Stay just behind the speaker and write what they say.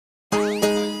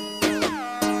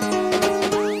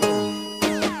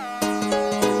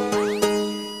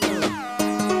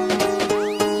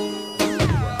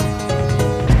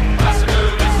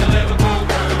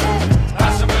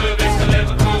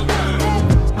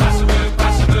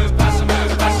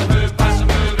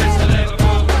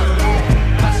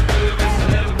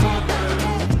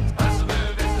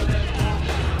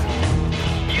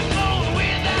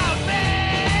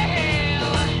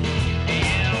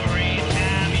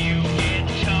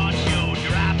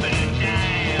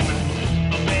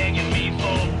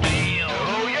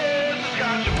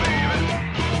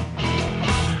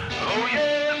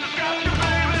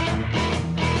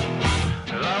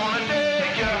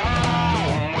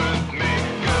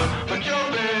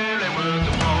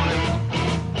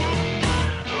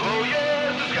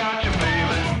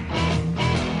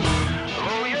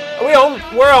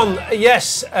We're on,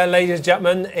 yes, ladies and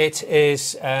gentlemen. It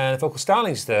is the vocal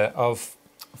stylings there of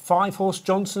Five Horse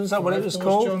Johnson. Is that what it was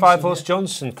called? Five Horse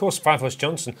Johnson. Of course, Five Horse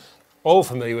Johnson. All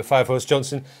familiar with Five Horse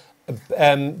Johnson.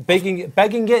 Begging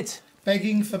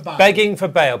for Bale.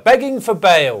 Begging for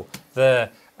Bale. There.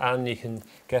 And you can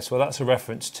guess what that's a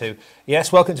reference to.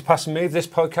 Yes, welcome to Pass and Move, this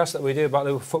podcast that we do about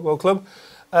the football club.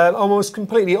 Almost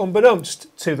completely unbeknownst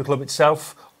to the club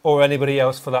itself or anybody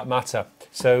else for that matter.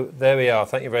 So there we are.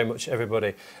 Thank you very much,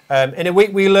 everybody. In a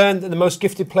week, we learned that the most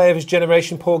gifted player of his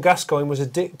generation, Paul Gascoigne, was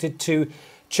addicted to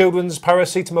children's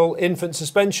paracetamol infant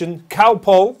suspension,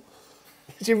 Calpol.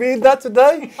 Did you read that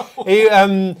today?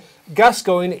 No.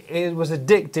 Gascoigne was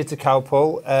addicted to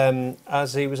Calpol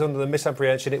as he was under the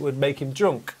misapprehension it would make him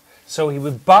drunk. So he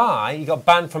got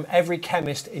banned from every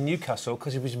chemist in Newcastle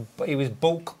because he was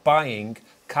bulk buying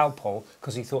Calpol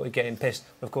because he thought he'd get him pissed.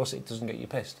 Of course, it doesn't get you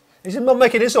pissed. He's not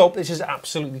making this up. This is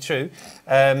absolutely true. He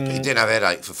didn't have a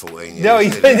headache for 14 years. No, he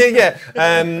didn't.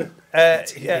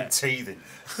 Yeah. Teething.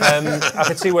 I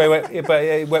can see where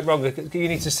it went wrong. You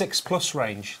need a 6+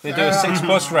 range. They do a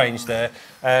 6+ range there.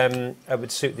 It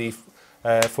would suit the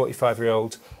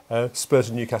 45-year-old Spurs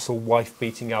and Newcastle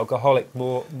wife-beating alcoholic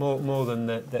more than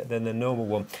the normal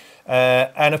one.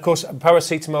 And of course,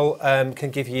 paracetamol can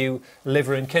give you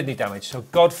liver and kidney damage. So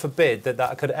God forbid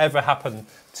that could ever happen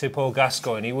to Paul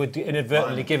Gascoigne. He would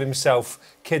inadvertently give himself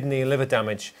kidney and liver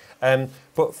damage.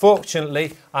 But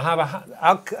fortunately, I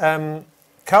have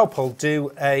Calpol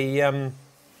do a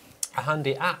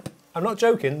handy app. I'm not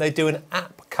joking. They do an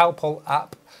app, Calpol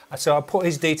app. So I put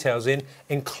his details in,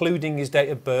 including his date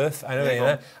of birth. I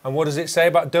know, and what does it say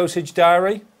about dosage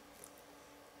diary?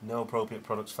 No appropriate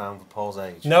products found for Paul's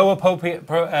age. No appropriate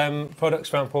products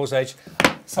found for Paul's age.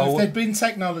 So if there'd been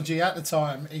technology at the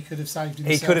time, he could have saved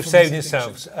himself. He could have saved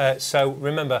himself. So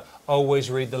remember,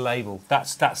 always read the label.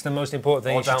 That's the most important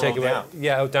thing you should take away.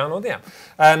 Yeah, download the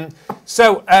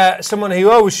app. Someone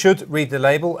who always should read the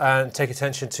label and take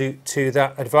attention to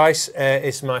that advice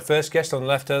is my first guest on the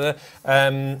left there.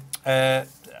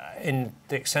 In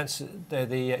the extent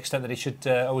that he should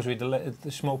always read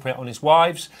the small print on his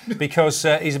wives, because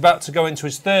he's about to go into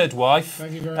his third wife.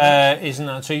 Thank you very much. Isn't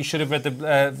that? So you should have read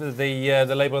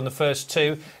the label on the first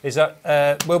two. Is that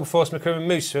Wilberforce, McCrimmon,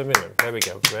 Moose? There we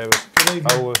go.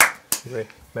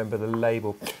 Remember the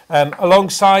label.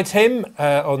 Alongside him,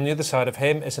 on the other side of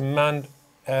him, is a man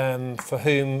for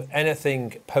whom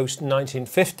anything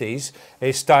post-1950s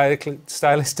is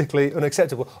stylistically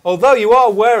unacceptable. Although you are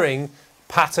wearing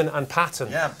pattern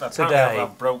today. I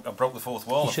broke the fourth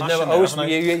wall. You should know.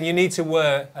 You need to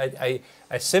wear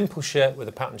a simple shirt with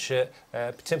a pattern shirt,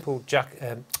 a simple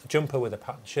jumper with a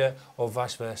pattern shirt, or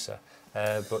vice versa.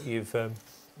 But you've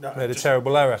made a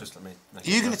terrible error. Are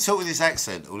you going to talk with this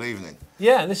accent all evening?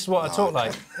 Yeah, this is what I talk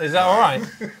like. Is that all right?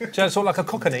 Do I talk like a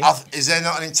cockney? Is there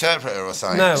not an interpreter or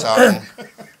something? No. So,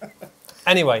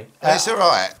 anyway, it's all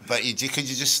right. But could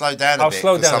you just slow down a bit? I'll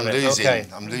slow down a bit. Okay.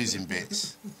 I'm losing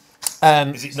bits.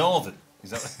 Is it Northern? Is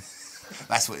that?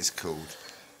 That's what it's called.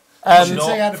 From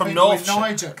North.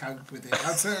 Niger coped with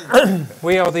it.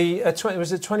 We are the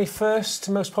 21st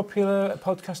most popular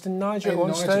podcast in Niger at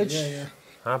one stage. Yeah.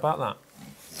 How about that?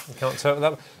 You can't tell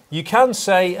that. You can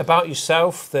say about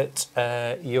yourself that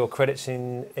your credits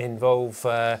involve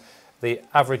the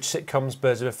average sitcoms,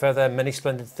 Birds of a Feather, Many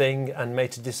Splendid Thing, and May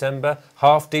to December.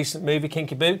 Half decent movie,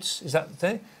 Kinky Boots. Is that the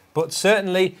thing? But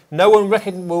certainly no one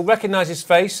will recognise his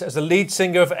face as the lead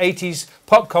singer of 80s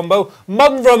pop combo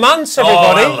Modern Romance,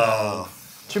 everybody. Oh, hello.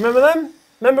 Do you remember them?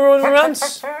 Remember Modern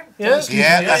Romance?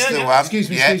 Yeah, that's the one. Excuse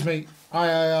me.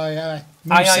 Aye.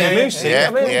 Moose.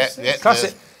 Yeah.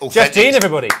 Classic. Geoff Deane,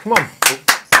 everybody. Come on.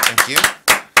 Thank you.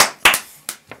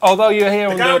 Although you're here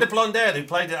the on guy with the blonde hair who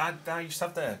played it, I used to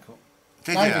have there. Cool.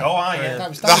 Video. Oh, yeah.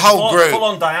 The whole group. Full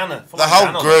on Diana. The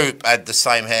whole group had the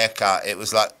same haircut. It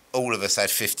was like all of us had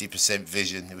 50%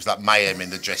 vision. It was like mayhem in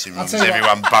the dressing rooms.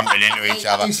 Everyone bumping into each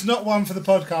other. It's not one for the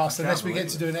podcast unless we get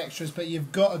to do an extras, but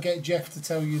you've got to get Geoff to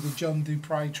tell you the John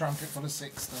Dupre Trumpet for the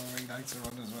 6th story later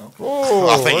on as well. Oh,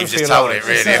 I think you've just told it,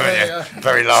 really, haven't you?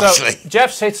 Very largely. So,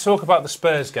 Geoff's here to talk about the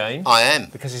Spurs game. I am.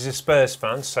 Because he's a Spurs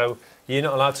fan, so you're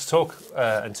not allowed to talk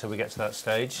until we get to that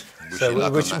stage. So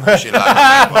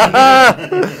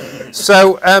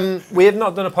we have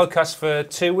not done a podcast for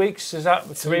 2 weeks. Is that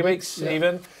 3 weeks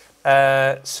even?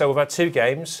 So we've had 2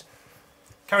 games.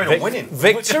 Carried on winning.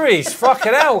 Victories.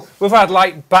 Fucking hell. We've had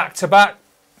like back-to-back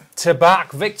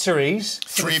victories.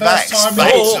 3 backs.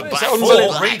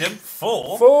 Read them.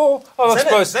 4. Oh, I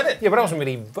suppose. Said it. Yeah, but that wasn't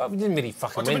really. We didn't really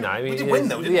fucking win that. We did win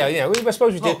though, didn't we? Yeah. I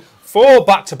suppose we did 4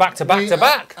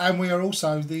 back-to-back. And we are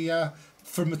also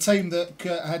from a team that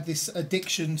had this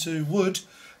addiction to wood.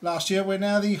 last year, we're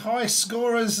now the highest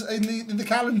scorers in the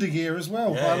calendar year as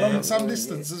well, by some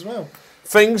distance as well.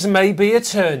 Things may be a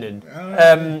turning.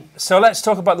 So let's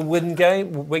talk about the Wigan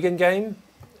game.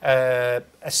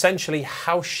 Essentially,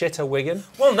 how shit are Wigan?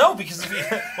 Well, no, because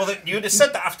you would have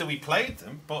said that after we played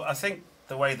them, but I think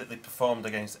the way that they performed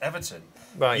against Everton,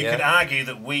 you could argue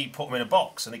that we put them in a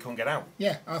box and they couldn't get out.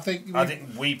 Yeah, I think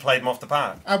we played them off the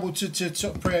park. Well, to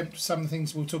sort of preempt some of the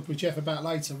things we'll talk with Geoff about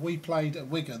later, we played at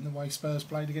Wigan the way Spurs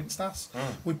played against us.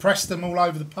 We pressed them all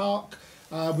over the park.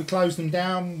 We closed them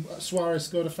down. Suarez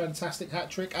scored a fantastic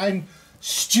hat-trick, and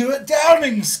Stuart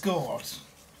Downing scored.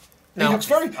 He looks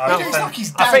very. He looks like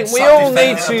his dad. I think we all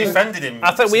need to.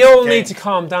 I think we all need to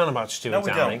calm down about Stuart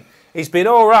Downing. He's been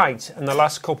all right in the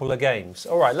last couple of games.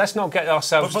 All right, let's not get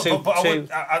ourselves too.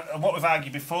 What we've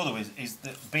argued before, though, is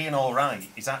that being all right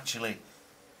is actually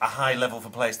a high level for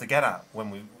players to get at.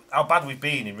 How bad we've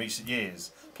been in recent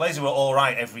years. Players who are all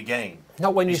right every game.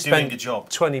 Not when you spend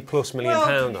 £20+ million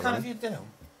on them.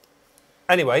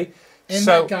 Anyway, in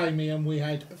that game, Ian, we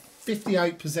had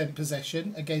 58%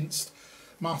 possession against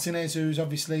Martinez, who's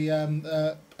obviously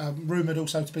rumoured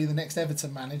also to be the next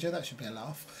Everton manager. That should be a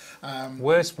laugh.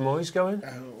 Where's Moyes going?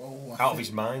 Out of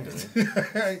his mind, isn't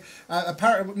he?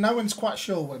 Apparently, no one's quite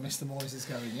sure where Mr. Moyes is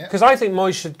going yet. Because I think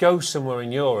Moyes should go somewhere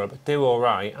in Europe, do all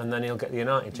right, and then he'll get the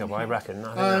United job, I reckon.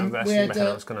 I think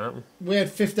that's going to happen. We had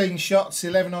 15 shots,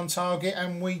 11 on target,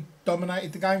 and we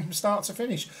dominated the game from start to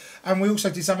finish. And we also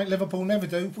did something Liverpool never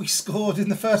do. We scored in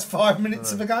the first 5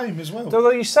 minutes of the game as well. Although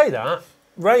you say that,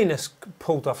 Rayner's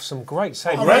pulled off some great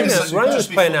saves. Rayner's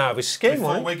playing out of his skin.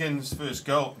 Before Wigan's first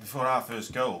goal, before our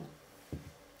first goal,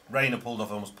 Rayner pulled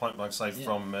off almost point-blank save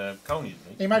from Coney,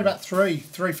 didn't he? He made about three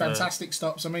fantastic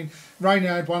stops. I mean, Rayner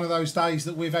had one of those days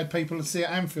that we've had people to see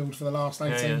at Anfield for the last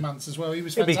 18 months as well. He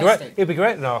was fantastic. He'll be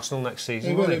great at Arsenal next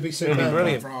season. He'll be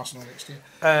superb for Arsenal next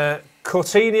year.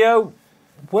 Coutinho,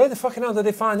 where the fucking hell did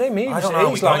they find him? I don't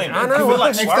know.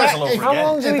 How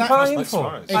long did he play him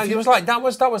for? It was like that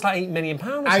was like £8 million.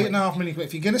 £8.5 million.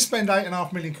 If you're going to spend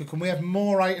 £8.5 million, can we have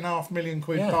more £8.5 million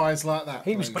buyers like that?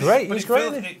 He was great. He was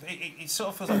great. It sort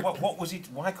of feels like what was he?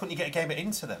 Why couldn't he get a game at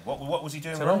Inter then? What was he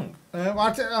doing wrong?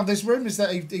 There's rumours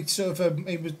that he sort of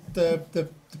he was the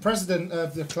president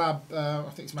of the club. I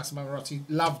think it's Massimo Moratti.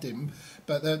 Loved him.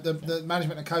 But the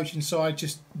management and coaching side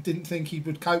just didn't think he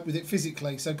would cope with it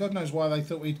physically. So God knows why they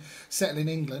thought we'd settle in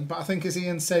England. But I think, as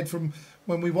Ian said, from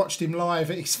when we watched him live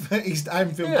at his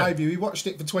Anfield debut, he watched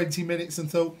it for 20 minutes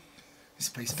and thought, it's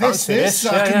a piece of piss,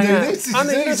 I can do this. And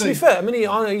let's be fair, I mean,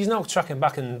 he's not tracking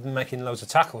back and making loads of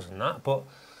tackles and that, but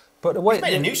the way he's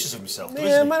made a nuisance of himself, though,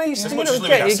 yeah, man,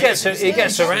 he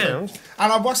gets around.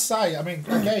 And I must say, I mean,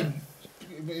 again,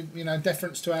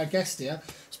 deference to our guest here,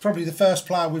 probably the first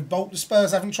player we've bought the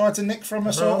Spurs haven't tried to nick from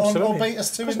us or beat us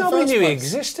to in the first place. Nobody knew he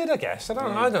existed, I guess. I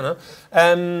don't know.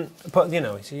 But, he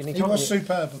was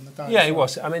superb on the day. Yeah, he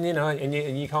was. I mean,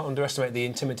 and you can't underestimate the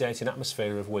intimidating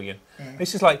atmosphere of Wigan. Yeah.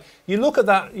 It's just like, you look at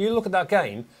that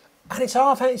game, and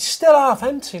it's still half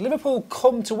empty. Liverpool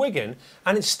come to Wigan,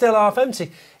 and it's still half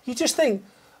empty. You just think,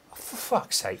 for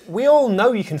fuck's sake, we all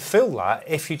know you can fill that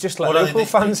if you just let Liverpool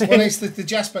fans in. Well, it's the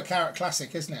Jasper Carrot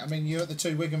classic, isn't it? I mean, you're at the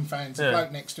two Wigan fans, a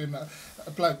bloke next to him, a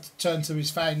bloke turned to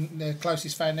his fan, the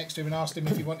closest fan next to him, and asked him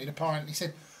if he wanted a pint. He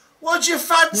said, "What'd you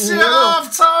fancy at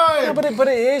half time?" Yeah, but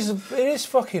it is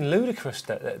fucking ludicrous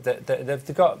that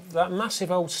they've got that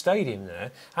massive old stadium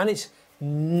there, and it's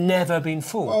never been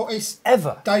full. Well, it's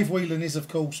ever. Dave Whelan is, of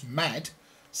course, mad.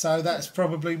 So that's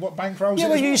probably what bankrolls it. Yeah,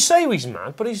 well, you say he's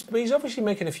mad, but he's obviously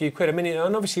making a few quid. I mean,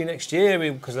 and obviously next year,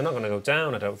 because they're not going to go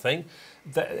down, I don't think,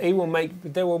 that they will make,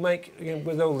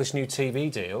 with all this new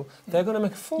TV deal, they're going to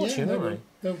make a fortune, aren't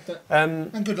they?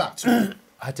 And good luck to them.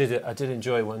 I did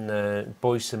enjoy when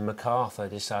Boyce and MacArthur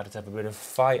decided to have a bit of a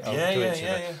fight over each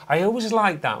other. I always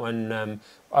like that when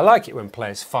I like it when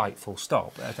players fight, full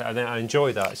stop. I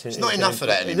enjoy that. It's not enough of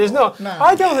that anymore. There's not. No.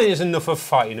 I don't think there's enough of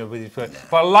fighting with each other.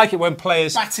 But I like it when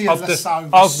players of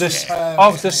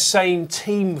the same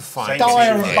team fight.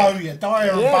 Dyer and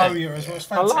Bowyer as well. It's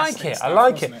fantastic. I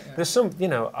like it. There's some,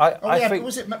 I think.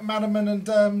 Was it McManaman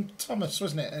and Thomas,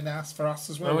 wasn't it? For us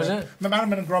as well. Oh, was it?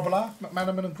 McManaman and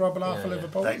Grobbelaar for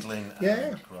Liverpool. Declan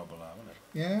and Grobbelaar.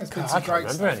 Yeah, it's been I can't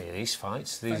remember any of these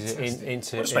fights. These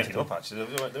just making up, actually.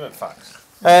 They weren't facts.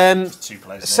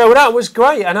 So that was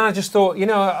great, and I just thought,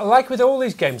 like with all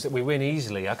these games that we win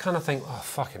easily, I kind of think, oh,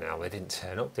 fucking hell, they didn't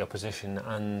turn up, the opposition,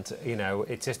 and,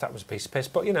 that was a piece of piss.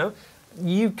 But,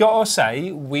 you've got to say,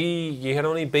 you can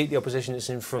only beat the opposition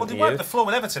that's in front of you. Well, they wiped the floor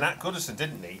with Everton at Goodison,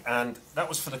 didn't they? And that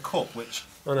was for the Cup, which,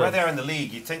 where they are in the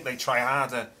league, you'd think they'd try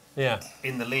harder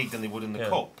in the league than they would in the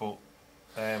Cup, but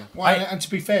And to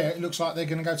be fair, it looks like they're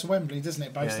going to go to Wembley, doesn't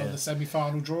it, based on the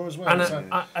semi-final draw as well.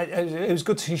 And it was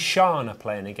good to see Shana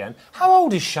playing again. How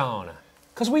old is Shana?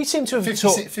 Because we seem to have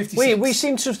 56. we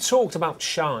seem to have talked about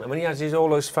Shana when he has all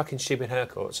those fucking stupid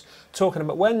haircuts. Talking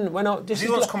about when he wants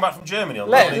to come back from Germany.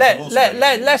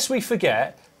 Lest we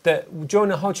forget that during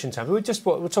the Hodgson time, we're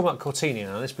talking about Coutinho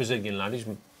now, this Brazilian lad, who's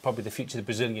probably the future of the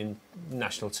Brazilian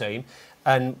national team.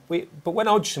 But when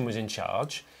Hodgson was in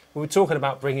charge, we were talking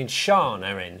about bringing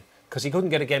Shana in because he couldn't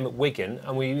get a game at Wigan,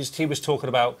 and he was talking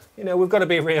about, we've got to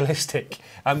be realistic,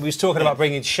 and we was talking about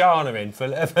bringing Shana in for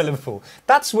Liverpool.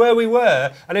 That's where we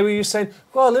were, and then we were saying,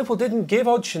 well, Liverpool didn't give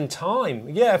Hodgson time.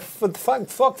 Yeah, fuck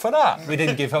for that, we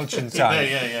didn't give Hodgson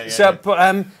time. So,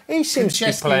 but he seems to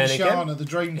be playing again. The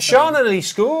dream Shana, he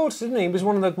scored, didn't he? He was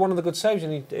one of the good saves,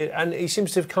 and he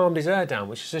seems to have calmed his hair down,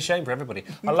 which is a shame for everybody.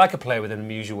 I like a player with an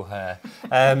unusual hair.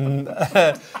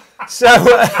 So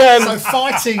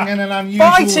fighting and an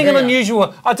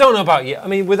unusual I don't know about you. I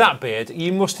mean, with that beard,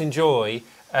 you must enjoy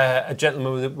a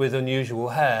gentleman with unusual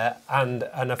hair and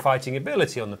a fighting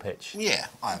ability on the pitch. Yeah,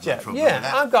 I have no problem with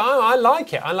that. I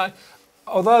like it.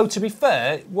 Although, to be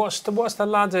fair, what's the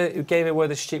lad who gave away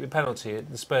the stupid penalty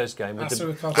at the Spurs game?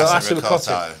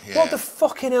 Assou-Ekotto. Yeah. What the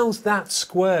fucking hell's that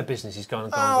square business he's gone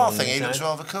on? I think he looks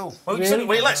rather cool. Well, when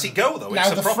he lets it go, though,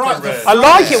 it's a proper... I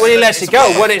like it when he lets it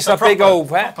go, when it's a big old...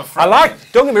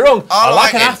 Don't get me wrong, I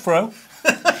like an afro.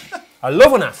 I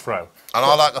love an afro. And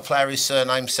I like a player whose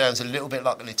surname sounds a little bit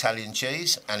like an Italian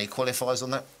cheese, and he qualifies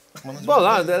on that.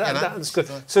 Well, that's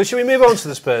good. So, should we move on to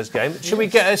the Spurs game? Should we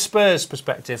get a Spurs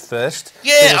perspective first?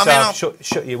 Yeah, I've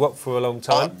shut you up for a long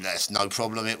time. That's no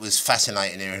problem. It was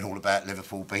fascinating hearing all about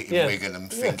Liverpool beating Wigan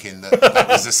and thinking that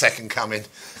was the second coming.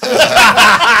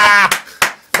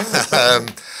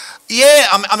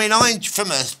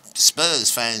 From a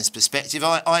Spurs fan's perspective,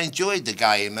 I enjoyed the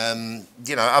game.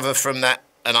 Other from that,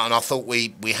 and I thought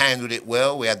we handled it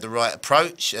well. We had the right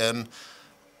approach.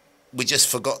 We just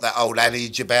forgot that old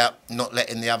adage about not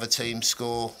letting the other team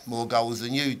score more goals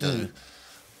than you do.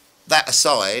 That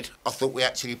aside, I thought we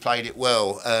actually played it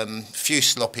well. Few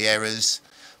sloppy errors,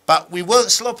 but we weren't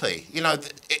sloppy.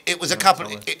 It was a couple.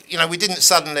 We didn't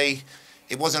suddenly.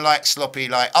 It wasn't like sloppy,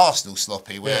 like Arsenal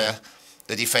sloppy, where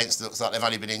the defence looks like they've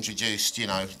only been introduced,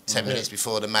 10 minutes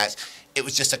before the match. It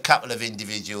was just a couple of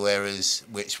individual errors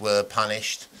which were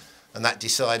punished. And that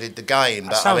decided the game.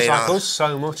 That sounds like us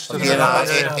so much.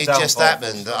 It just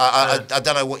happened. I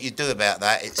don't know what you do about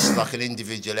that. It's like an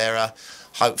individual error.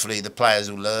 Hopefully the players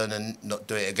will learn and not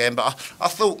do it again. But I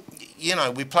thought,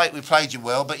 we played you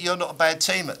well, but you're not a bad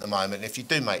team at the moment. If you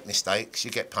do make mistakes,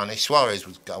 you get punished. Suarez'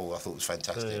 goal, I thought, was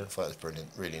fantastic. I thought it was brilliant,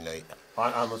 really neat.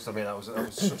 I must admit that was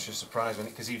such a surprise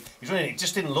because he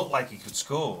just didn't look like he could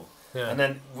score. Yeah. And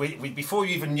then before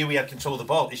you even knew he had control of the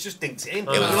ball, it's just dinked it in. It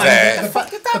was there.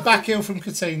 The back heel from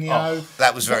Coutinho.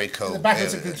 That was very cool. I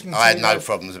had no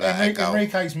problems about that goal.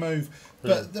 Enrique's move.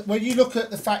 But when you look at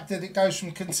the fact that it goes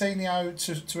from Coutinho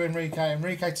to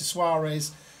Enrique to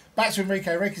Suarez, back to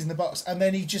Enrique's in the box, and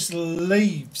then he just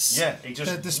leaves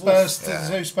the Spurs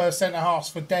centre halves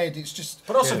for dead. It's just...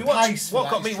 But also, what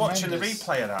got me watching the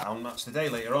replay of that on Match Today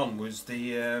later on was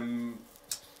the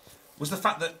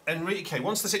fact that Enrique,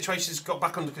 once the situation's got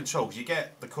back under control, because you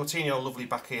get the Coutinho lovely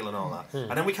back heel and all that,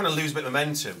 and then we kind of lose a bit of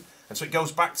momentum, and so it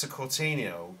goes back to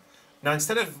Coutinho. Now,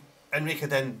 instead of Enrique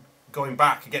then going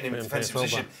back and getting him in a defensive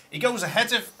position, he goes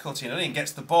ahead of Coutinho and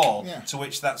gets the ball, to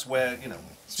which that's where,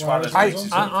 Suarez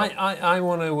I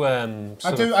want to...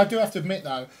 I do have to admit,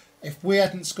 though, if we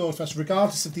hadn't scored first,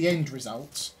 regardless of the end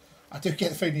results, I do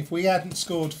get the feeling if we hadn't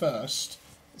scored first...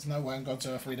 There's no way on God's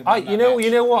earth we'd have you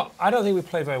know what? I don't think we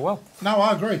played very well. No,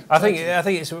 I agree. I think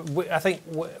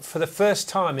for the first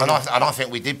time. And I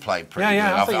think we did play pretty good.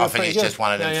 I think it's just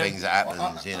one of them things that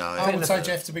happens. I would say,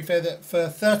 Geoff, to be fair, that for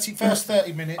first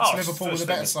 30 minutes, Liverpool were the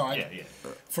better side.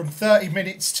 From 30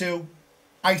 minutes till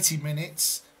 80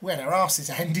 minutes, we had our asses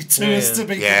handed to us. To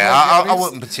be I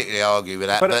wouldn't particularly argue with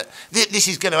that. But this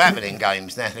is going to happen in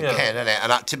games now and again, isn't it?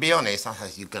 And to be honest, I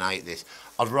think you're going to hate this.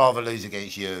 I'd rather lose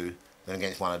against you than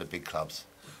against one of the big clubs.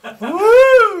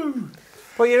 Woo!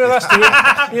 But that's the,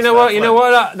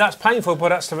 that's painful, but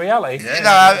that's the reality. It's and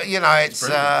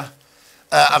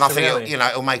I think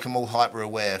it'll make them all hyper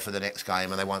aware for the next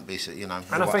game, and they won't be, And I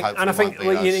think I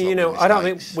don't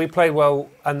think we played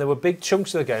well, and there were big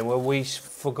chunks of the game where we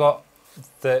forgot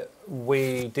that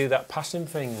we do that passing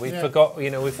thing. We forgot, we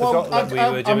forgot that we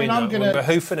were doing that. We were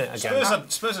hoofing it again.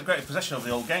 Spurs had great possession of the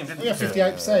whole game, didn't they? Yeah,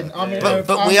 58%. I mean,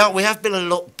 but we have been a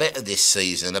lot better this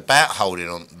season about holding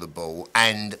on to the ball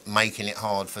and making it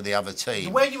hard for the other team.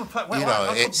 The way you were playing,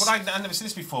 I've never seen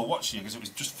this before watching you because it was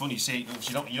just funny seeing.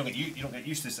 You don't get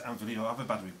used to this at Anfield. You know, however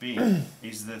bad we've been,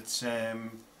 is that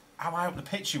how high up the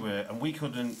pitch you were, and we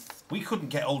couldn't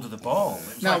get hold of the ball.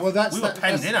 We were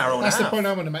penned in our own half. That's the point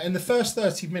I want to make. In the first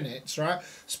 30 minutes, right,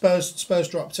 Spurs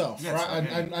dropped off, right,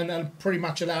 and pretty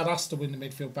much allowed us to win the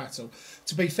midfield battle.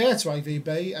 To be fair to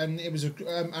AVB, and it was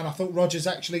and I thought Rodgers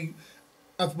actually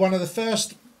one of the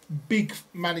first big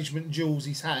management duels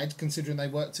he's had, considering they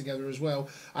worked together as well.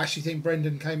 I actually think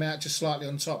Brendan came out just slightly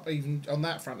on top, even on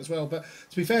that front as well. But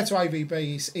to be fair to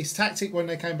AVB, his tactic when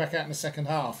they came back out in the second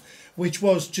half, which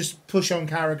was just push on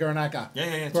Carragher and Agger.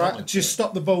 Right? Totally. Just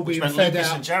stop the ball being fed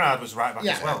out. And Gerrard was right back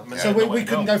as well. So we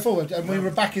couldn't go forward, and we were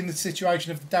back in the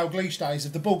situation of the Dalglish days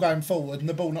of the ball going forward and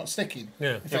the ball not sticking.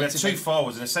 Yeah, we had two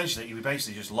forwards, and essentially you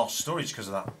basically just lost Sturridge because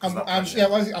of that. I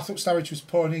thought Sturridge was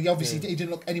poor, and he obviously he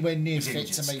didn't look anywhere near fit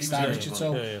to me, Sturridge at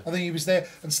all. I think he was there,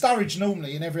 and Sturridge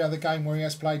normally in every other game where he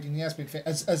has played and he has been fit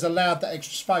has allowed that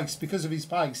extra space because of his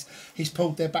pace. He's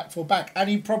pulled their back four back, and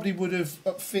he probably would have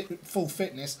full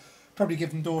fitness. Probably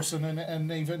given Dawson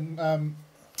and even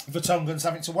Vertonghen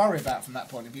something to worry about from that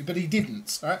point of view, but he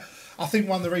didn't. Right? I think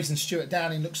one of the reasons Stuart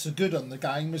Downing looked so good on the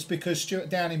game was because Stuart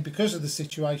Downing, because of the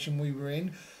situation we were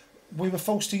in, we were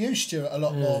forced to use Stuart a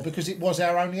lot more because it was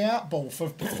our only out ball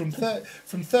from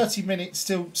 30 minutes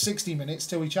till 60 minutes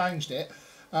till we changed it.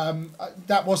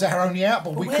 That was our only out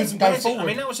ball. We couldn't go forward. I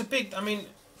mean, that was a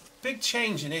big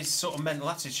change in his sort of mental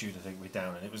attitude. I think with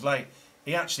Downing, it was like.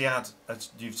 He actually had,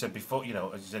 as you've said before, as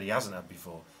you said he hasn't had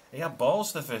before. He had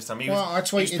balls the first time. He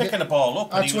was picking the ball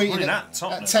up and he was running at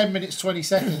Tottenham. At 10 minutes, 20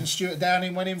 seconds, Stuart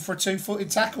Downing went in for a 2-footed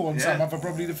tackle on someone for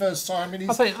probably the first time in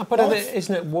his life.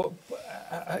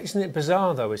 Isn't it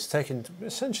bizarre, though? It's taken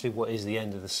essentially what is the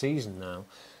end of the season now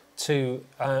to,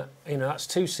 that's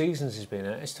 2 seasons he's been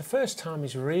at. It's the first time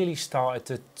he's really started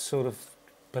to sort of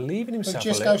believe in himself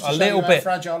a little bit.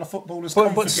 Fragile a footballer's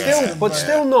but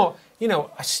still not.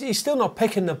 He's still not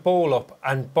picking the ball up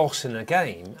and bossing a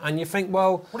game. And you think,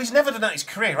 well, he's never done that in his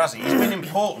career, has he? He's been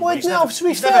important. Well, no, to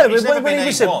be fair,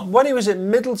 when he was at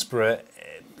Middlesbrough,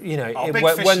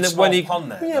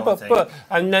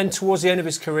 and then towards the end of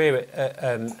his career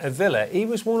at Villa, he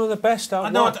was one of the best.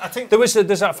 I think there's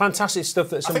that fantastic stuff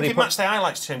that somebody. I think in matchday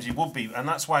highlights terms he would be, and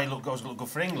that's why he looked good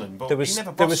for England. But he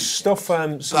never. There was stuff.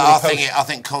 I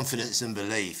think confidence and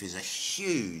belief is a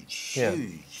huge.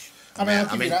 I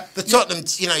mean, the Tottenham.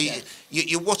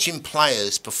 You're watching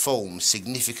players perform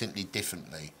significantly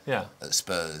differently at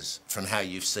Spurs from how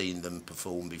you've seen them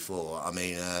perform before. I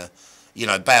mean.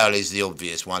 Bale is the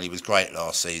obvious one. He was great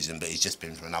last season, but he's just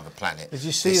been from another planet Did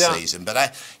you see this that? season. But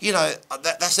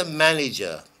that's a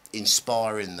manager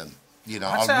inspiring them.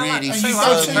 I really. You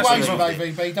go 2 ways with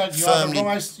AVB,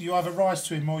 don't you? You either rise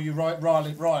to him or you rile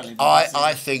him.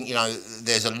 I think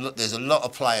there's a lot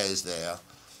of players there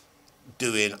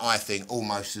doing, I think,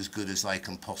 almost as good as they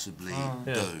can possibly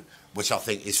do, which I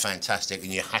think is fantastic,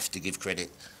 and you have to give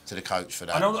credit to the coach for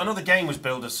that. I know the game was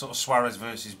billed as sort of Suarez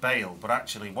versus Bale, but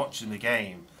actually watching the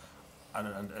game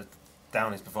and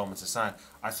Downey's performance aside,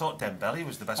 I thought Dembele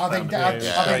was the best player. I think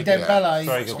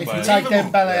Dembele, if you take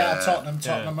Dembele out of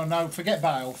Tottenham, forget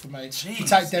Bale for me. If you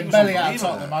take Dembele out of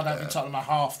Tottenham, I don't think Tottenham are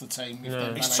half the team.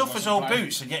 He's tough as old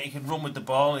boots, and yet he can run with the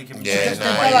ball. And he can.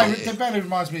 Dembele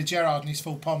reminds me of Gerrard in his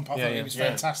full pomp. I thought he was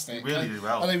fantastic. Really did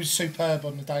well. And he was superb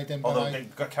on the day. Dembele. Although they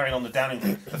got carrying on the Downing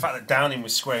thing, the fact that Downing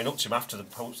was squaring up to him after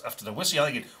the whistle, you're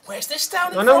thinking, where's this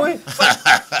Downing from?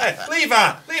 Leave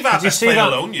our best player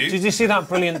alone, you. Did you see that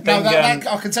brilliant thing?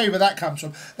 I can tell you where that comes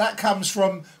from. That comes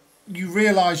from you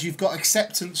realise you've got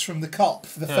acceptance from the cop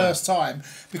for the first time,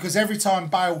 because every time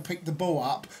Bale picked the ball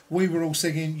up, we were all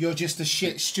singing, "You're just a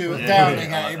shit Stuart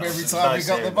Downing" at him every time he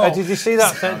got the ball. Did you see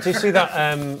that? Did you see that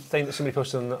thing that somebody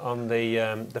posted on the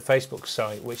Facebook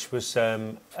site, which was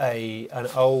an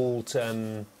old,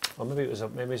 or maybe it was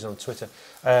on Twitter.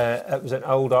 It was an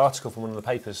old article from one of the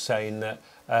papers saying that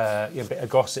a bit of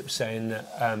gossip saying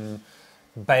that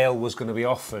Bale was going to be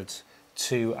offered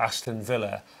to Aston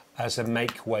Villa as a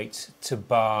make weight to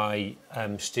buy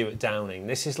Stuart Downing.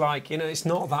 This is like, it's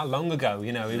not that long ago.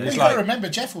 It was you got to remember,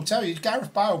 Geoff will tell you,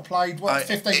 Gareth Bale played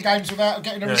 15 games without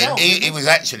getting a result. He was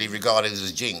actually regarded as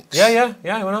a jinx. Yeah.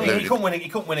 He couldn't win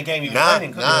a game he was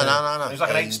playing. No. He was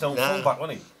like an 8-stone fullback,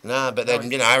 wasn't he? No, but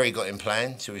then Harry got him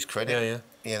playing, to his credit.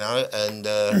 Yeah.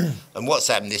 And what's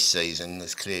happened this season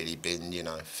has clearly been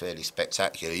fairly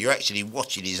spectacular. You're actually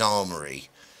watching his armoury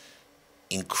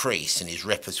increase in his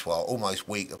repertoire almost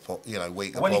week upon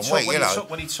week upon week.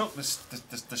 When he took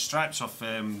the stripes off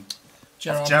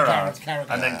Gerrard,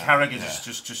 and then Carragher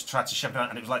just tried to ship him out,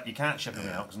 and it was like, you can't ship him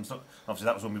out because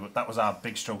obviously that was our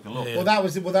big stroke of luck. Well, that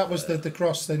was the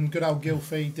cross. Then good old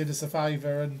Gylfi did us a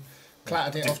favour and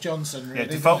clattered it off Johnson. Really,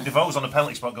 Defoe was on the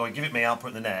penalty spot going, give it me, I'll put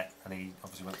it in the net, and he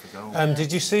obviously went for goal.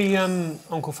 Did you see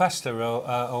Uncle Fester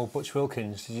or Butch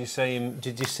Wilkins? Did you see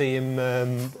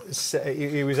him?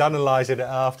 He was analysing at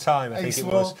half time, I think it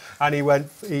was, and he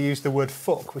used the word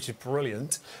 "fuck," which is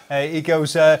brilliant. He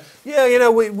goes, what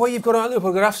you've got to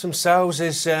Liverpool got to ask themselves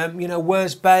is,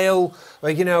 where's Bale?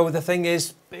 Well, the thing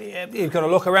is, you've got to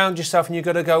look around yourself and you've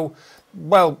got to go,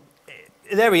 well,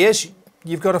 there he is.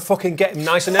 You've got to fucking get him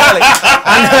nice and early.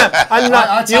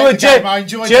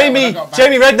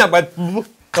 Jamie Redknapp went,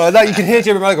 you can hear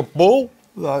Jamie Redknapp go, bull.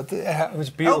 It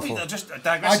was beautiful. Just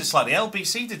digressing slightly,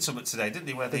 LBC did something today, didn't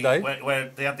they? Where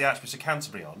they had the Archbishop of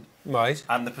Canterbury on. Right.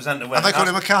 And the presenter went... And they called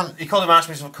him a cunt. He called him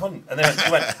Archbishop of Cunt. And then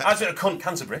he went, Archbishop of Cunt,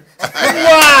 Canterbury.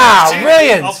 Wow,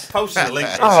 brilliant. I'll post the link.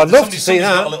 I'd love to see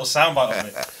that. Got a little soundbite on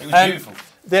it. It was beautiful.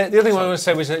 The other thing I want to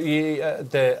say was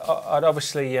that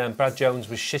obviously Brad Jones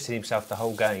was shitting himself the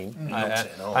whole game,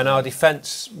 and our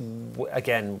defence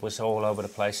again was all over the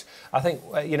place. I think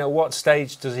what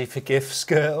stage does he forgive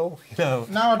Skirtle? No,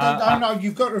 I don't know.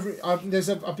 You've got to. I've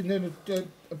been doing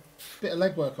a bit of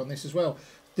legwork on this as well.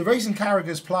 The reason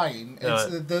Carragher's playing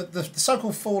is the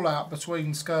so-called fallout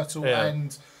between Skirtle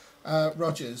and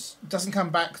Rodgers doesn't come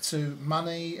back to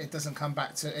money. It doesn't come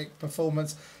back to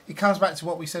performance. It comes back to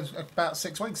what we said about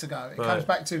 6 weeks ago. It comes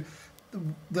back to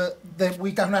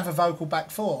we don't have a vocal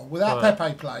back four. Without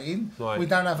Pepe playing, we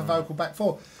don't have a vocal back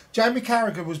four. Jamie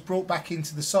Carragher was brought back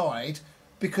into the side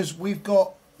because we've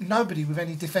got nobody with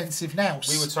any defensive nous.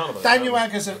 We were talking about Daniel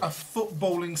Agger's a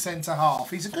footballing centre half.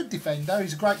 He's a good defender.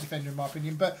 He's a great defender in my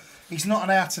opinion, but he's not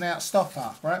an out-and-out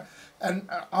stopper, right? And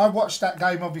I watched that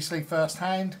game obviously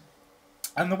firsthand.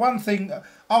 And the one thing,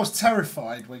 I was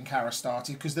terrified when Carra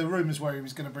started because the rumours were he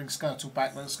was going to bring Skirtle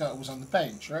back when Skirtle was on the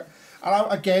bench, right? And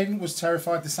I, again, was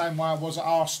terrified the same way I was at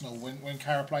Arsenal when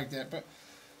Carra played there. But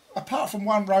apart from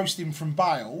one roasting from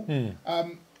Bale,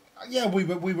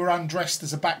 we were undressed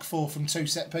as a back four from 2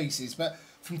 set pieces, but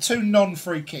from 2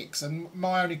 non-free kicks. And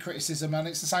my only criticism, and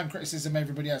it's the same criticism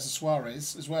everybody has of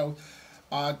Suarez as well,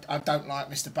 I don't like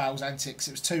Mr. Bale's antics.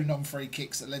 It was 2 non-free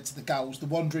kicks that led to the goals. The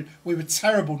wandering, we were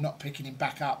terrible not picking him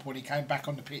back up when he came back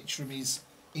on the pitch from his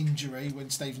injury when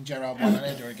Steven Gerrard won an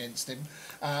header against him,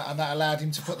 and that allowed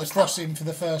him to put the cross in for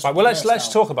the first. Right, well,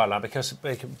 let's talk about that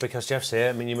because Geoff's here.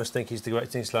 I mean, you must think he's the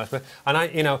greatest thing sliced, and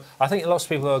I think lots of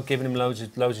people are giving him loads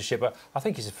of shit, but I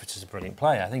think he's just a brilliant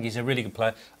player. I think he's a really good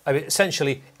player. I mean,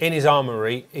 essentially, in his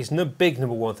armoury, his big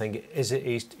number one thing is that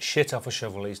he's shit off a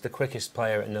shovel. He's the quickest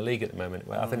player in the league at the moment.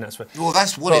 I think that's what. Well,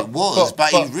 that's what it was,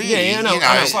 but he really,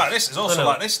 it's like this. It's also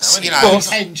like this now.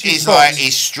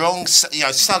 He's strong.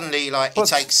 Suddenly, he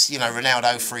takes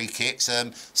Ronaldo free kicks.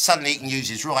 Suddenly, he can use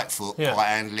his right foot quite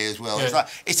handily as well. Yeah.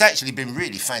 It's actually been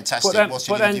really fantastic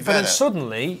watching him develop. But then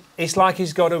suddenly, it's like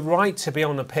he's got a right to be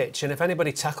on the pitch, and if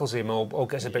anybody tackles him or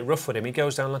gets a bit rough with him, he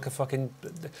goes down like a fucking.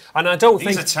 And I don't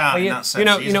think. In that sense.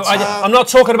 I'm not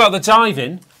talking about the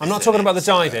diving. I'm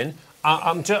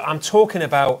talking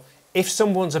about if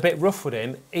someone's a bit rough with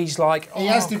him, he's like.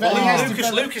 Lucas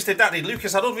did that.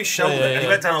 Lucas had over his shoulder and he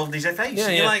went down on his face.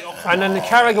 And then the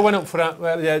Carragher went up for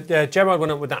that. Gerrard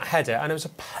went up with that header, and it was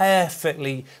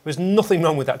there was nothing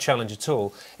wrong with that challenge at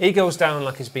all. He goes down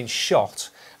like he's been shot,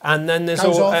 and then there's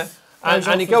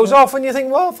and he goes off, and you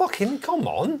think, well, fucking, come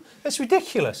on, that's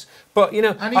ridiculous. But and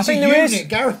I think there is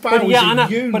Gareth Bale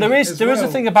but there is a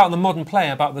thing about the modern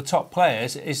player, about the top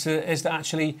players, is that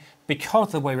actually because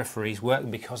of the way referees work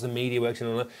and because the media works and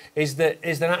all that, is that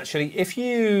actually if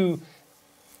you're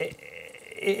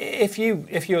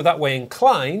that way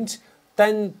inclined,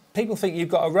 then people think you've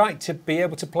got a right to be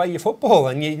able to play your football,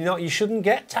 and you shouldn't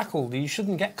get tackled, you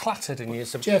shouldn't get clattered. And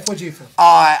Geoff, what do you think?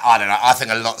 I don't know. I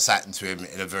think a lot's happened to him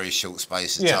in a very short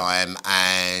space of time,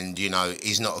 and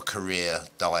he's not a career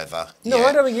diver. No,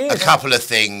 I don't think he is. A couple of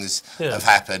things have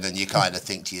happened, and you kind of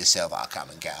think to yourself, "Oh, come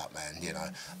and get up, man."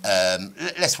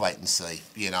 Let's wait and see.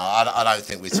 I don't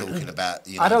think we're talking about.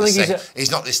 I don't think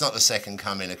it's not the second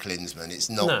coming of Klinsmann. It's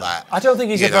not that. I don't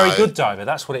think he's a very good diver.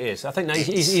 That's what it is. I think that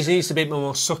he needs to be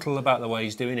more subtle about the way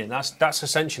he's doing it. That's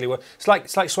essentially what it's like.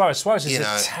 It's like Suarez. Suarez is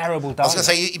a terrible diver. I was going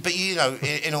to say, but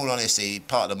in all honesty,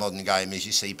 part of the modern game is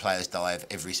you see players dive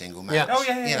every single match.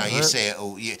 You see it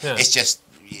all. It's just.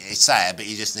 It's sad, but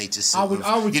you just need to.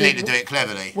 You need to do it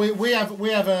cleverly. We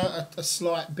have a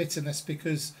slight bitterness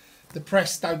because the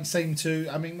press don't seem to.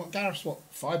 I mean, Gareth's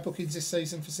 5 bookings this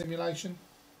season for simulation?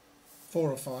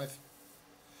 4 or 5.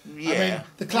 Yeah. I mean,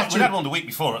 the clutching. We had one the week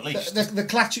before, at least.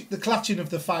 The clutching of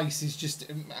the face is just.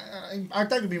 I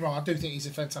don't get me wrong. I do think he's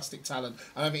a fantastic talent.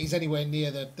 I don't think he's anywhere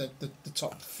near the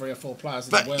top 3 or 4 players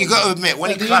in the world. But you've got to admit, when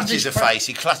he clutches a face,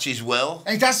 he clutches well.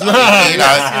 He does.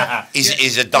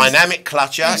 He's a dynamic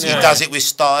clutcher. He does it with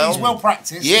style. He's well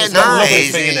practiced. Yeah,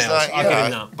 He's like, I give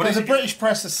him that. But the British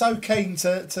press are so keen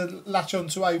to latch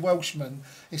onto a Welshman.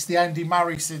 It's the Andy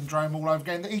Murray syndrome all over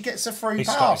again. That he gets a free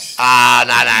pass.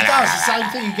 No. He does the same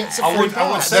thing. He gets a free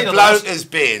pass. The bloke has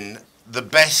been the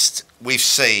best we've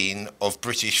seen of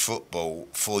British football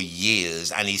for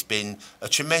years, and he's been a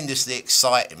tremendously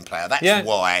exciting player. That's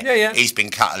why he's been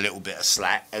cut a little bit of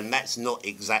slack, and that's not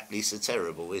exactly so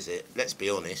terrible, is it? Let's be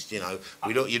honest. You know,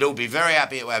 you'd all be very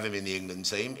happy to have him in the England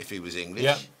team if he was English.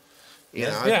 Yeah. You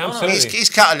know, absolutely. He's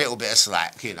cut a little bit of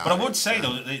slack. You know, but I would say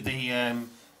though that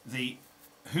the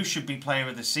who should be player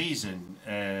of the season,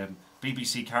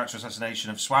 BBC character assassination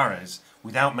of Suarez,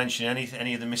 without mentioning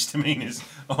any of the misdemeanours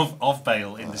of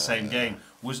Bale in the same game,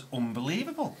 was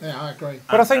unbelievable. Yeah, I agree.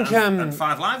 But I think and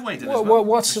 5 Live did as well.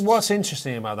 What's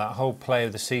interesting about that whole player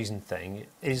of the season thing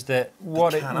is that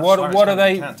what are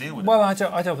they? Can't deal with well, I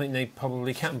don't think they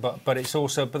probably can, but it's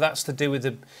also that's to do with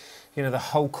the. You know, the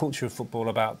whole culture of football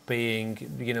about being,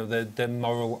 you know, the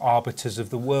moral arbiters of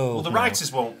the world. Well, the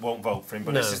writers won't vote for him,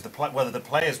 but this is whether the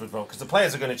players would vote, because the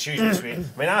players are going to choose between.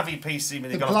 I mean, RVPC,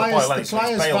 they've gone off the boil, it's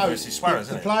Bale versus Suarez,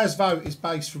 isn't it? The players' vote is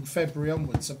based from February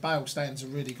onwards, so Bale stands a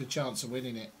really good chance of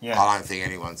winning it. Yeah. I don't think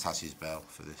anyone touches Bale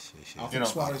for this issue. I think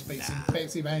Suarez beats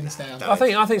him hands down. I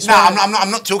think. No,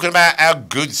 I'm not talking about how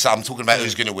good. I'm talking about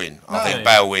who's going to win. I think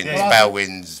Bale wins. Bale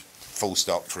wins. Full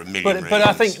stop for a million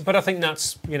reasons. But I think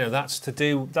that's that's to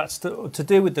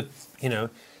do with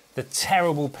the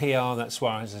terrible PR that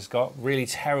Suarez has got, really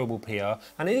terrible PR,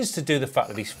 and it is to do with the fact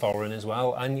that he's foreign as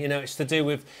well, and it's to do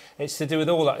with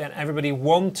all that, and everybody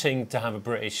wanting to have a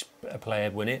British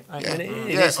player win it.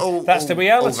 That's the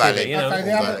reality of it.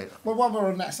 Okay, well, while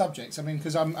we're on that subject, I mean,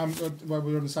 because we're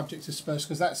on the subject of Spurs,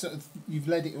 because that's sort of, you've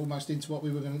led it almost into what we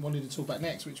wanted to talk about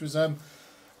next, which was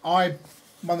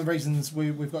one of the reasons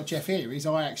we've got Geoff here is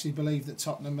I actually believe that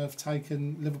Tottenham have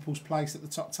taken Liverpool's place at the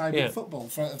top table of football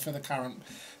for the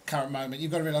current moment.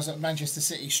 You've got to realise that Manchester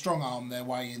City strong-armed their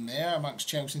way in there amongst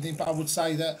Chelsea and things, but I would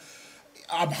say that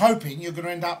I'm hoping you're going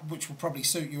to end up, which will probably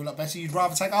suit you a lot better, you'd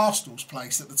rather take Arsenal's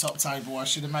place at the top table, I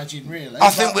should imagine, really. I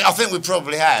think we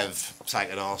probably have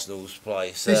taken Arsenal's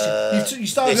place. You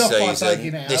started off by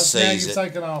taking ours, now you've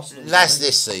taken Arsenal's. That's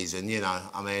this season, you know.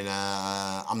 I mean,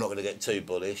 I'm not going to get too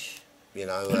bullish. You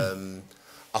know,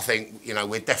 I think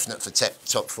we're definite for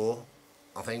top 4.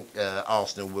 I think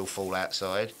Arsenal will fall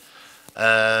outside.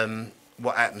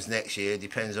 What happens next year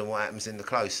depends on what happens in the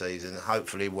close season.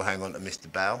 Hopefully, we'll hang on to Mr.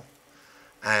 Bale.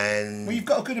 And you've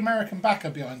got a good American backer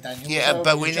behind Daniel. Yeah, so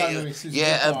but we need.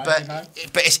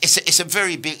 But it's a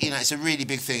very big. It's a really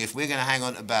big thing. If we're going to hang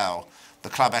on to Bale, the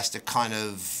club has to kind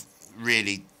of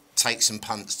really take some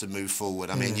punts to move forward.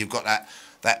 I mean, you've got that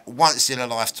once in a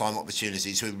lifetime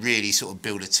opportunity to really sort of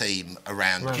build a team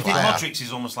around. Do you think Modric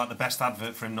is almost like the best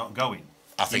advert for him not going?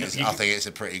 I think it's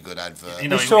a pretty good advert.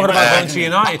 He's talking about going to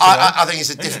United. I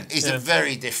think he's a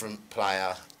very different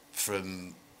player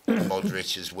from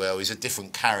Modric as well. He's a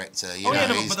different character.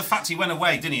 But the fact he went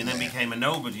away, didn't he, and then became a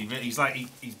nobody. He's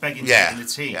begging to get in the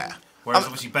team. Yeah. Whereas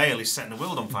obviously Bale is setting the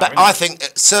world on fire. But I think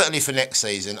certainly for next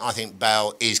season, I think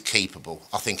Bale is keepable.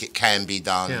 I think it can be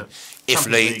done. Yeah.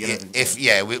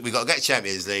 We've got to get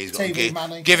Champions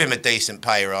League. Give him a decent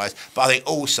pay rise. But I think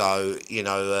also,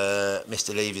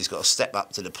 Mr. Levy's got to step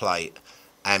up to the plate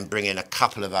and bring in a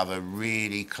couple of other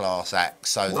really class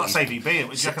acts. That's AVB. Do you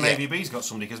reckon AVB's got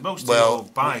somebody? Because most of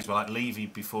the buys were like Levy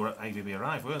before AVB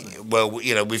arrived, weren't they? Well,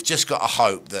 we've just got to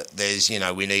hope that there's,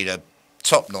 we need a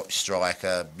top-notch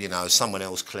striker, someone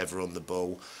else clever on the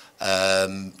ball.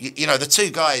 The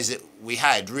 2 guys that we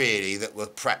had really that were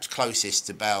perhaps closest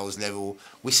to Bale's level,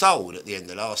 we sold at the end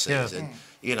of last season.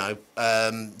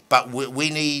 But we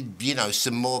need,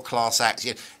 some more class acts.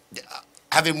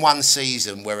 Having one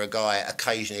season where a guy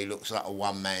occasionally looks like a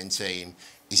one-man team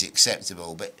is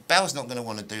acceptable, but Bale's not going to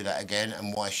want to do that again,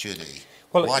 and why should he?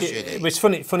 Well, it's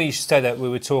funny you should say that. We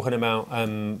were talking about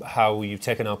how you've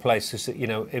taken our place.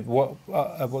 What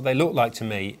they look like to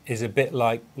me is a bit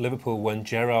like Liverpool when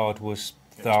Gerrard was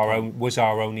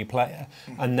our only player,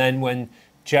 and then when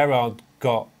Gerrard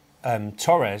got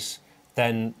Torres,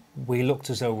 then we looked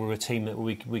as though we were a team that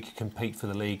we could compete for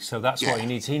the league. So that's what he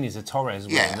needs. He needs a Torres.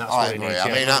 Yeah, that's I agree.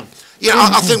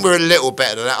 I think we're a little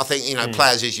better than that. I think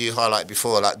players as you highlighted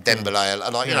before, like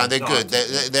Dembele, they're good.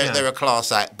 They're a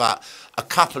class act, but a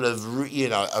couple of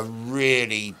a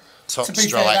really top To be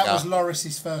striker. fair, that was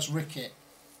Lloris's first ricket.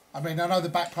 I mean, I know the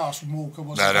back pass from Walker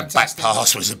was No, the back fantastic.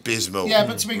 pass was abysmal. Yeah,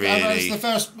 but to be fair, really. it was the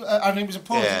first, and it was a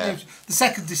poor. Yeah. It was the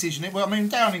second decision. I mean,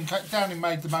 Downing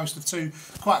made the most of two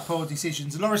quite poor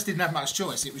decisions. Loris didn't have much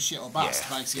choice. It was shit or bust,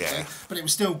 basically. Yeah. But it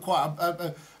was still quite. I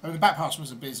mean, the back pass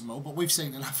was abysmal, but we've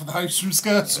seen enough of those from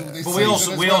Skirtle this But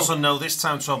season. we also know this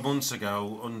time 12 months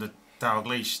ago under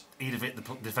Dalglish, he'd have hit the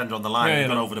defender on the line and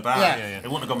gone over the bar. It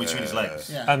wouldn't have gone between his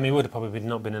legs. Yeah. And he would have probably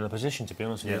not been in a position, to be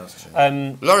honest with you. That's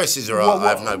true. Loris is alright. I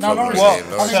have no problem with him.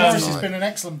 I think Loris is has fine. been an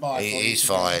excellent buy. He's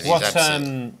fine. What? He's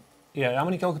absolutely. How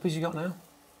many goalkeepers you got now?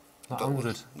 Like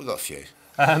 100. We've got a few.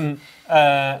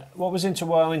 What was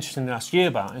interesting last year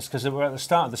about is because at the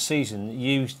start of the season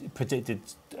you predicted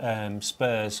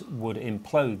Spurs would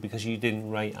implode because you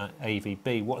didn't rate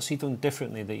AVB. What's he done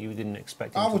differently that you didn't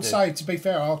expect him to do? I would say, to be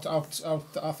fair,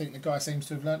 I think the guy seems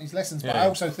to have learnt his lessons, but I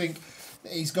also think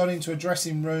that he's gone into a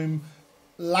dressing room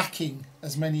lacking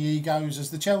as many egos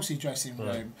as the Chelsea dressing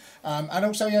room, and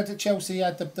also he had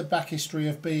the back history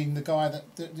of being the guy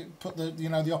that put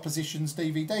the opposition's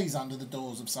DVDs under the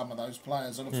doors of some of those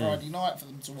players on a Friday night for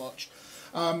them to watch.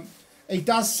 He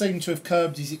does seem to have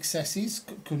curbed his excesses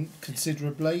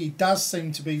considerably. He does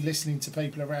seem to be listening to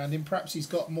people around him. Perhaps he's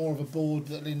got more of a board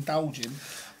that'll indulge him.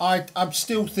 I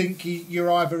still think you're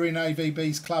either in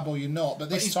AVB's club or you're not. But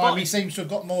this time he seems to have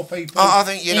got more people I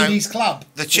think, in his club.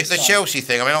 The Chelsea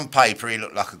thing, I mean, on paper he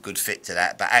looked like a good fit to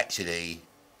that, but actually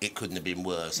it couldn't have been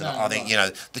worse. And I think,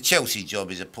 the Chelsea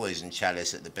job is a poison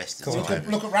chalice at the best of times.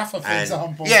 Look at Rafa, for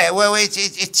example. Yeah, well,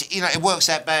 it works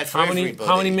out bad for everybody.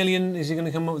 How many million is he going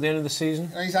to come up at the end of the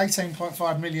season? He's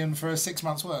 18.5 million for a 6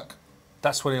 months' work.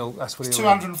 That's what he'll.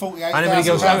 £248,000 a week.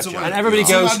 And everybody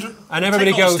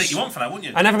goes. You want for that,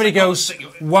 wouldn't you? And everybody goes.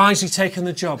 Why is he taking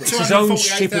the job? It's his own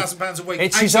stupid. £248,000 a week.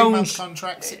 It's his own month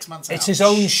contract, 6 months out. It's his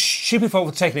own stupid fault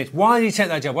for taking it. Why did he take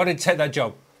that job? Why did he take that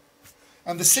job?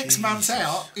 And the 6 months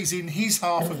out is in his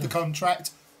half of the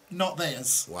contract, not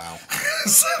theirs. Wow.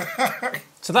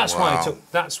 So that's why he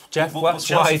took. That's Geoff. But That's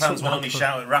Chelsea why he fans took. will only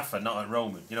shout at Rafa, not at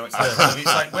Roman. It's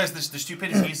like where's the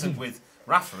stupidity isn't with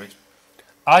Rafa?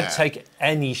 I'd take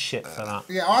any shit for that.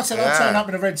 Yeah, I'd turn up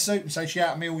in a red suit and say, shout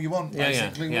at me all you want,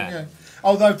 basically. Yeah.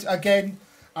 Although, again,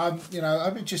 I don't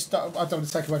want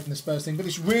to take away from the Spurs thing, but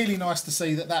it's really nice to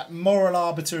see that moral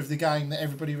arbiter of the game that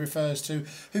everybody refers to,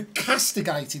 who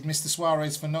castigated Mr.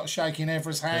 Suarez for not shaking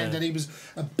Evra's hand, and he was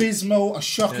abysmal, a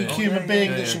shocking human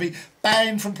being that should be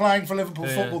banned from playing for Liverpool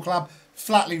Football Club,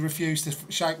 flatly refused to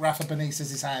shake Rafa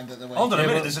Benitez's hand at the weekend. Hold on a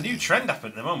minute, there's a new trend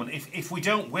happening at the moment. If we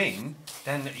don't win,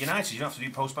 then United, you don't have to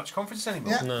do post-match conferences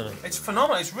anymore. Yeah. No. It's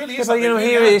phenomenal. It really is. But here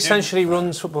he essentially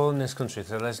runs football in this country.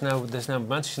 So there's no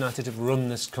Manchester United have run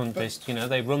this country.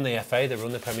 They run the FA, they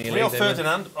run the Premier League. Rio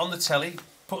Ferdinand on the telly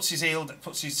puts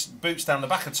his boots down the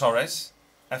back of Torres.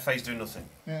 FA's doing nothing.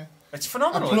 Yeah. It's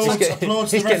phenomenal. Applauds the getting an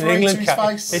referee England to his cap.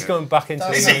 face. He's going back into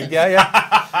Is England. he?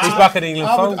 Yeah. He's back at England.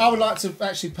 I would like to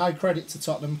actually pay credit to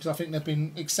Tottenham because I think they've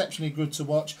been exceptionally good to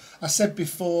watch. I said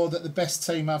before that the best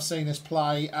team I've seen us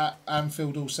play at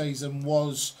Anfield all season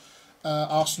was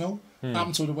Arsenal. Up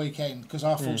until the weekend, because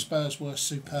I thought Spurs were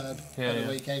superb at the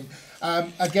weekend.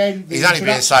 Again, He's only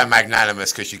being so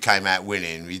magnanimous because you came out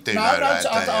winning. You do know that.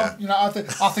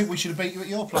 I think we should have beat you at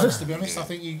your place. To be honest, I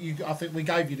think I think we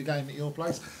gave you the game at your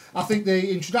place. I think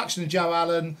the introduction of Joe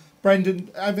Allen,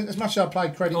 Brendan. I mean, as much as I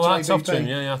played credit to that's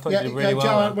AVP, I thought you did really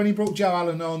well. When he brought Joe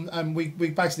Allen on, and we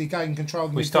basically gained control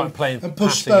of the We midfield started playing and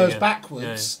pushed passing Spurs again.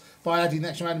 backwards by adding the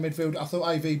extra man in midfield. I thought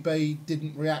AVB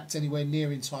didn't react anywhere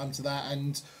near in time to that,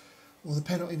 and. Well, the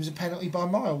penalty was a penalty by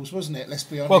miles, wasn't it? Let's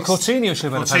be honest. Well, Coutinho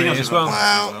should have had a penalty as well.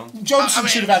 Well, Johnson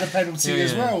should have had a penalty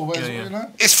as well. You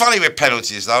know? It's funny with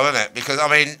penalties, though, isn't it? Because, I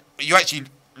mean, you actually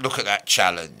look at that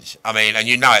challenge, and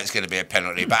you know it's going to be a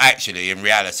penalty, but actually, in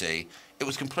reality, it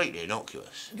was completely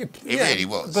innocuous. It really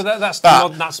was. But that's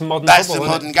modern That's football, the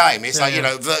modern game. It's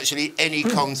virtually any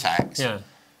contact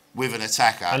with an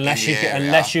attacker unless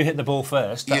you hit the ball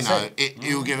first.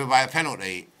 You'll give away a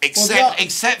penalty.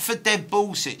 Except for dead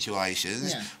ball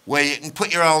situations where you can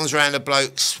put your arms around a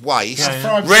bloke's waist,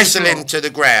 wrestle him to the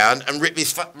ground, and rip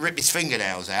his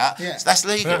fingernails out. Yeah. So that's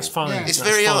legal. That's fine. It's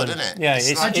very odd, isn't it? Yeah.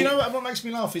 And do you know what makes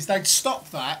me laugh is they'd stop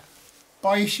that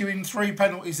by issuing 3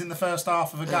 penalties in the first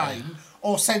half of a game,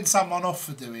 or send someone off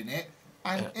for doing it.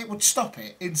 And it would stop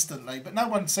it instantly, but no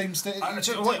one seems to.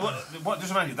 What does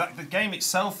remind you? The game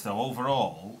itself, though,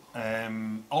 overall,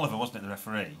 Oliver wasn't it the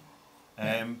referee?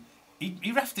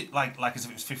 He reffed it like as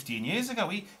if it was 15 years ago.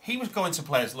 He was going to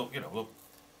players. Look,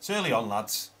 it's early on,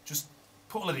 lads. Just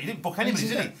He didn't book anybody,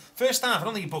 did he? First half, I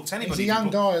don't think he booked anybody. He's a young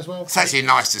guy as well. It's actually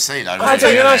nice to see, though. I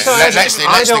don't, you know,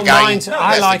 I don't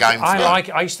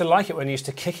mind. I used to like it when you used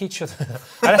to kick each other.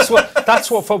 And that's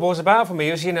what football's about for me.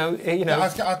 Is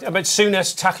about soon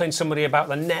as tackling somebody about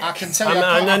the neck. I can tell you,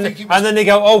 and then they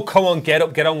go, oh, come on, get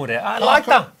on with it. I like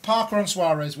that. Parker on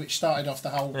Suarez, which started off the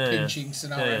whole pinching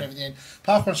scenario and everything.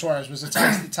 Parker on Suarez was a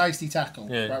tasty tackle.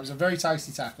 Right, it was a very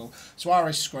tasty tackle.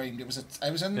 Suarez screamed. It was a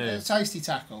tasty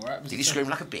tackle. Right. Did he scream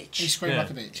like a bitch? He screamed like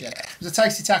a bitch. Yeah. It was a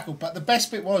tasty tackle. But the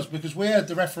best bit was because we heard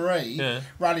the referee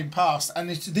running past, and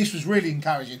this was really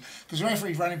encouraging because the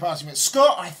referee running past him went,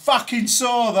 "Scott, I fucking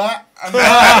saw that." And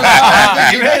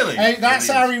really? That's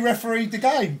how he refereed the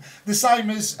game. The same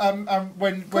as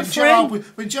when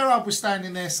Gerrard was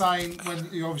standing there saying, when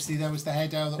obviously there was the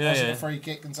header that wasn't a free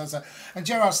kick and so, and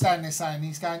Gerrard's standing there saying,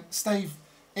 he's going, "Steve,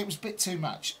 it was a bit too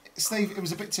much. Steve, it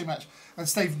was a bit too much." And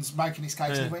Stephen's making his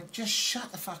case and he went, "Just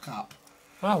shut the fuck up."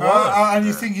 Oh, wow. And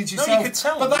you're thinking to yourself, no, you could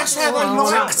tell. But that's how they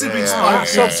like to be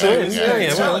spoken.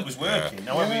 It was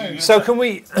working. So can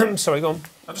we... Sorry, go on.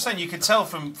 I'm just saying, you could tell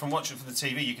from watching from the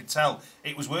TV, you could tell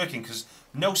it was working because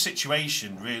no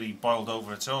situation really boiled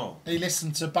over at all. He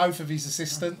listened to both of his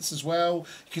assistants as well.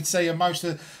 You could see most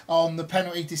on the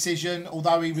penalty decision,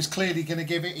 although he was clearly going to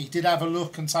give it, he did have a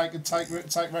look and take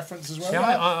reference as well. Yeah,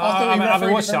 I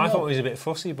thought he was a bit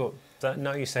fussy, but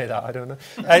now you say that, I don't know.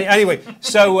 Anyway,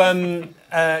 so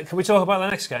can we talk about the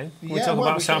next game? Can we talk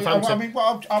about Southampton? I mean,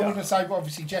 I'm going to say,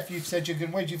 obviously, Geoff, you've said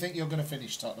where do you think you're going to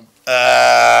finish, Tottenham?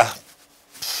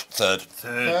 Third.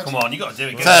 Come on, you got to do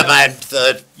it. Third, man.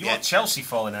 Third. You want Chelsea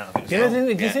falling out of it? Do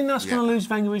you think that's going to lose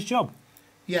Wenger his job?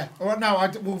 Yeah. Well,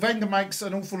 no. Wenger makes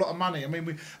an awful lot of money. I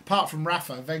mean, apart from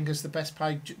Rafa, Wenger's the best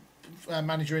paid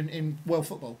manager in world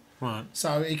football. Right.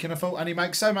 So he can afford, and he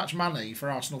makes so much money for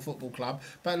Arsenal Football Club.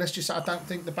 But let's just say, I don't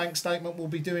think the bank statement will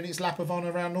be doing its lap of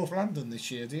honour around North London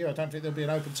this year, do you? I don't think there'll be an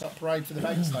open top parade for the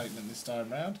bank statement this time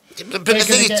round. But the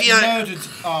thing is,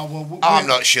 I'm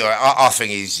not sure. I think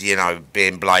he's,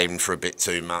 being blamed for a bit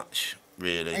too much.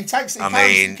 Really, he carries the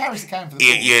can for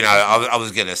the ball. I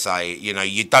was going to say,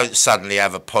 you don't suddenly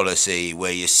have a policy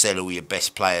where you sell all your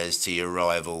best players to your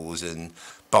rivals and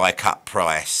buy cut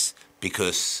price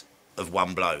because of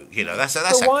one bloke.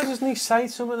 That's why doesn't he say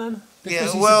something then?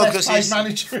 Because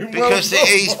because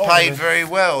he's paid very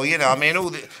well.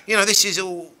 This is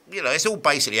all. It's all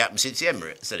basically happened since the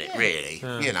Emirates, isn't it? Really,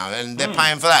 and they're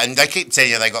paying for that, and they keep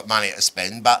telling you they got money to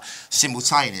spend, but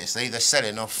simultaneously they're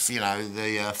selling off,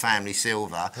 the family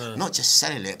silver. Not just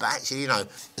selling it, but actually, as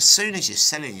soon as you're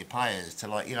selling your players to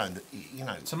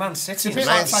to Man City,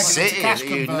 United.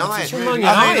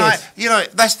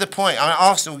 That's the point. I mean,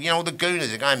 Arsenal, all the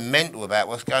gooners are going mental about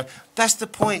what's going. That's the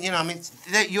point.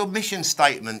 Your mission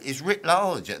statement is writ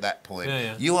large at that point.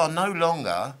 You are no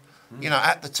longer.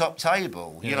 At the top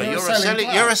table. You're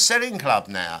a selling club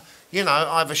now.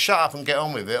 Either shut up and get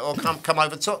on with it, or come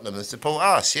over Tottenham and support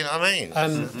us. You know what I mean?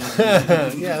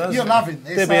 You're loving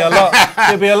this.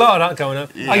 There'll be a lot of that going on.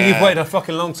 Yeah. Oh, you've waited a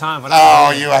fucking long time for that.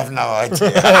 Oh, you have no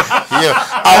idea.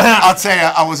 I'll tell you,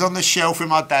 I was on the shelf with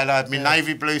my dad. I had my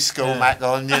navy blue school mat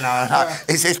on.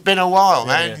 It's been a while,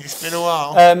 man. It's been a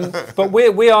while. But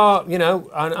we are,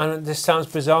 and this sounds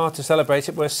bizarre to celebrate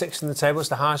it. We're sixth in the table. It's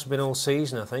the highest we've been all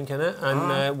season, I think, isn't it?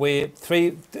 And we're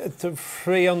three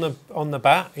on the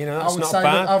bat. That's not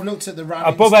bad. I've looked at the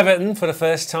runnings. Above Everton for the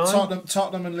first time.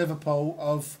 Tottenham and Liverpool,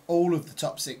 of all of the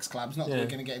top six clubs, not that we're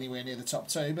going to get anywhere near the top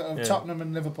two, but of Tottenham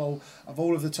and Liverpool, of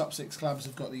all of the top six clubs,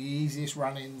 have got the easiest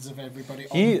run-ins of everybody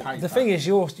on paper. The thing is,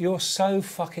 you're so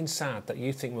fucking sad that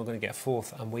you think we're going to get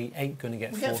fourth, and we ain't going to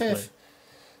get fourth. Get fifth.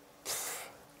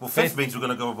 Well, fifth means we're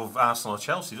going to go above Arsenal or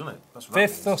Chelsea, doesn't it? That's what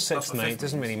fifth or sixth, mate. It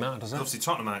doesn't really matter, does it? Obviously,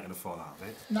 Tottenham aren't going to fall out of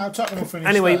it. No, Tottenham will finish.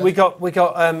 Anyway, we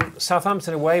got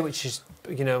Southampton away, which is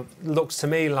looks to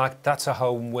me like that's a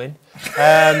home win.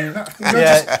 You're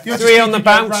 3 on the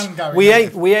bounce. We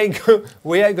ain't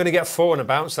going to get 4 on the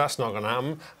bounce. That's not going to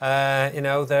happen.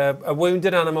 They're a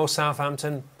wounded animal.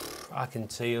 Southampton. I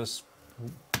can see us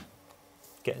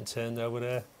getting turned over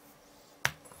there.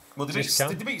 Well, they beat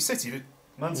City.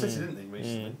 Man City, didn't they,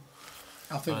 recently?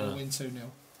 I think we'll win 2-0.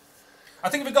 I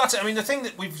think we've got to. I mean, the thing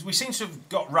that we seem to have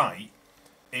got right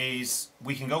is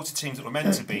we can go to teams that we're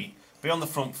meant to beat, be on the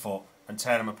front foot, and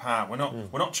tear them apart. We're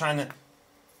not trying to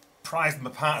prize them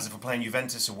apart as if we're playing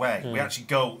Juventus away. We actually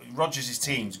go. Rodgers'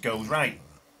 teams goes right.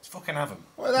 Let's fucking have them.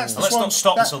 Well, that's let's not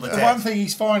stop until the death. One thing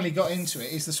he's finally got into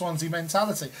it is the Swansea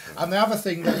mentality, and the other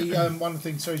thing that he, on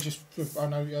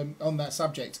that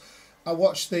subject. I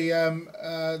watched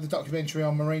the documentary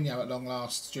on Mourinho at long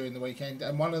last during the weekend,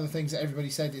 and one of the things that everybody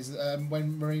said is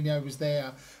when Mourinho was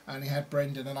there and he had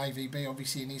Brendan and AVB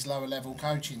obviously in his lower level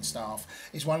coaching staff,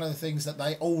 is one of the things that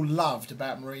they all loved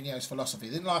about Mourinho's philosophy.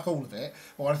 They didn't like all of it,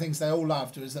 but one of the things they all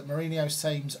loved was that Mourinho's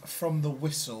teams from the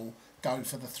whistle go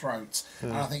for the throat.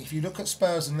 And I think if you look at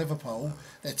Spurs and Liverpool,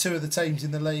 they're two of the teams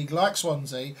in the league, like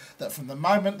Swansea, that from the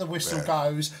moment the whistle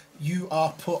goes, you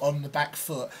are put on the back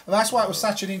foot. And that's why it was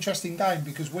such an interesting game,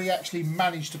 because we actually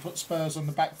managed to put Spurs on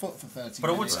the back foot for 30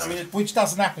 minutes. Which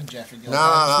doesn't happen, Geoff, in your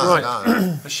No.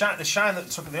 The shine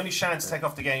that took the only shine to take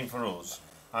off the game for us,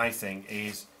 I think,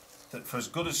 is that for as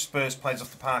good as Spurs plays off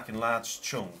the park in large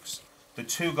chunks, the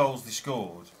 2 goals they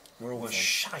scored were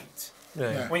shite.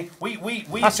 Yeah.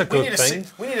 That's a good thing.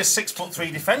 We need a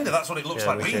 6'3" defender. That's what it looks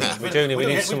like. We need someone. We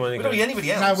don't need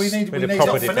anybody else. No, we need a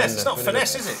proper finesse. It's not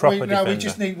finesse, is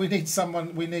it? We need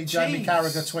someone. We need Jamie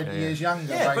Carragher 20 years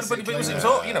younger. Yeah, but it was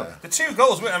all, the 2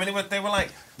 goals. I mean, they were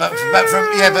like. But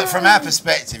from our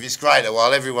perspective, it's greater.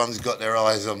 While everyone's got their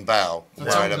eyes on Bale,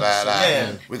 worried about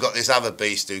that, we've got this other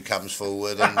beast who comes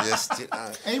forward and just.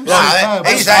 I'll tell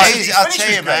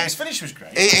you, man. His finish was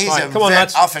great.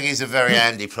 I think he's a very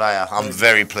handy player. I'm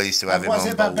very pleased to have him on board. What's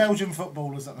it about Belgian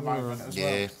footballers at the moment as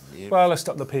well? Yeah. Well, let's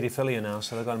stop the paedophilia now,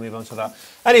 so they've got to move on to that.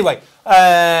 Anyway,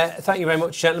 thank you very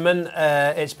much, gentlemen.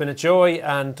 It's been a joy,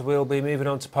 and we'll be moving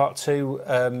on to part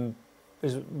 2.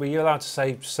 Were you allowed to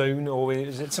say soon, or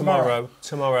is it tomorrow?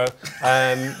 Tomorrow.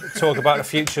 Talk about the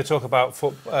future, talk about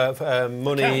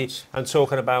money, Accounts. and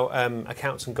talking about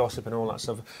accounts and gossip and all that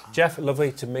stuff. Geoff,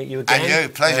 lovely to meet you again. And you,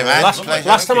 pleasure, man.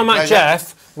 Last time I met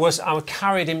Geoff was I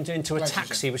carried him into a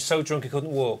taxi. He was so drunk he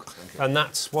couldn't walk, and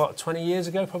that's what 20 years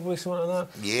ago, probably something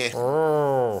like that. Yeah.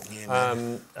 Oh.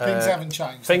 Things haven't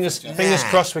changed. Fingers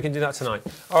crossed we can do that tonight.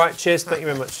 All right, cheers. Thank you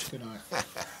very much. Good night.